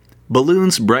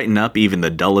Balloons brighten up even the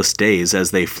dullest days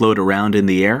as they float around in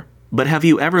the air, but have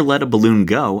you ever let a balloon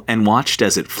go and watched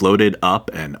as it floated up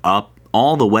and up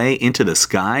all the way into the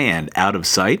sky and out of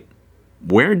sight?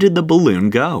 Where did the balloon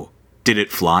go? Did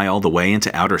it fly all the way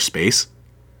into outer space?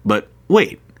 But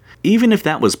wait, even if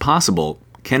that was possible,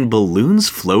 can balloons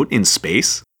float in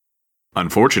space?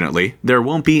 Unfortunately, there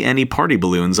won't be any party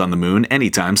balloons on the moon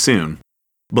anytime soon.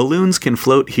 Balloons can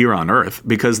float here on Earth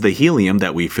because the helium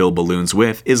that we fill balloons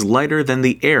with is lighter than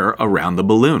the air around the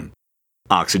balloon.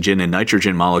 Oxygen and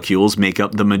nitrogen molecules make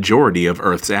up the majority of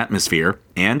Earth's atmosphere,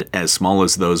 and as small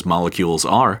as those molecules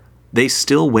are, they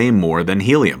still weigh more than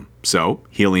helium, so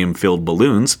helium-filled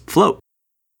balloons float.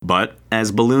 But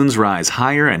as balloons rise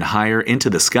higher and higher into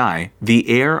the sky, the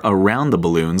air around the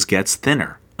balloons gets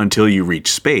thinner, until you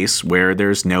reach space where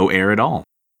there's no air at all.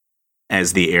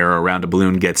 As the air around a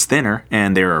balloon gets thinner,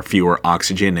 and there are fewer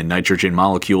oxygen and nitrogen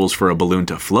molecules for a balloon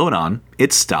to float on,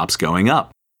 it stops going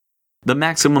up. The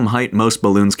maximum height most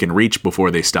balloons can reach before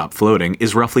they stop floating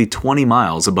is roughly 20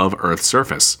 miles above Earth's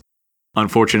surface.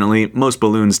 Unfortunately, most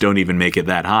balloons don't even make it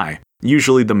that high.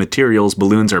 Usually the materials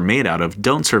balloons are made out of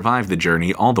don't survive the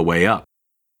journey all the way up.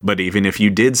 But even if you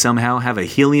did somehow have a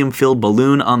helium-filled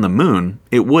balloon on the moon,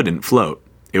 it wouldn't float.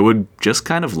 It would just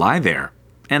kind of lie there.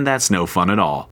 And that's no fun at all.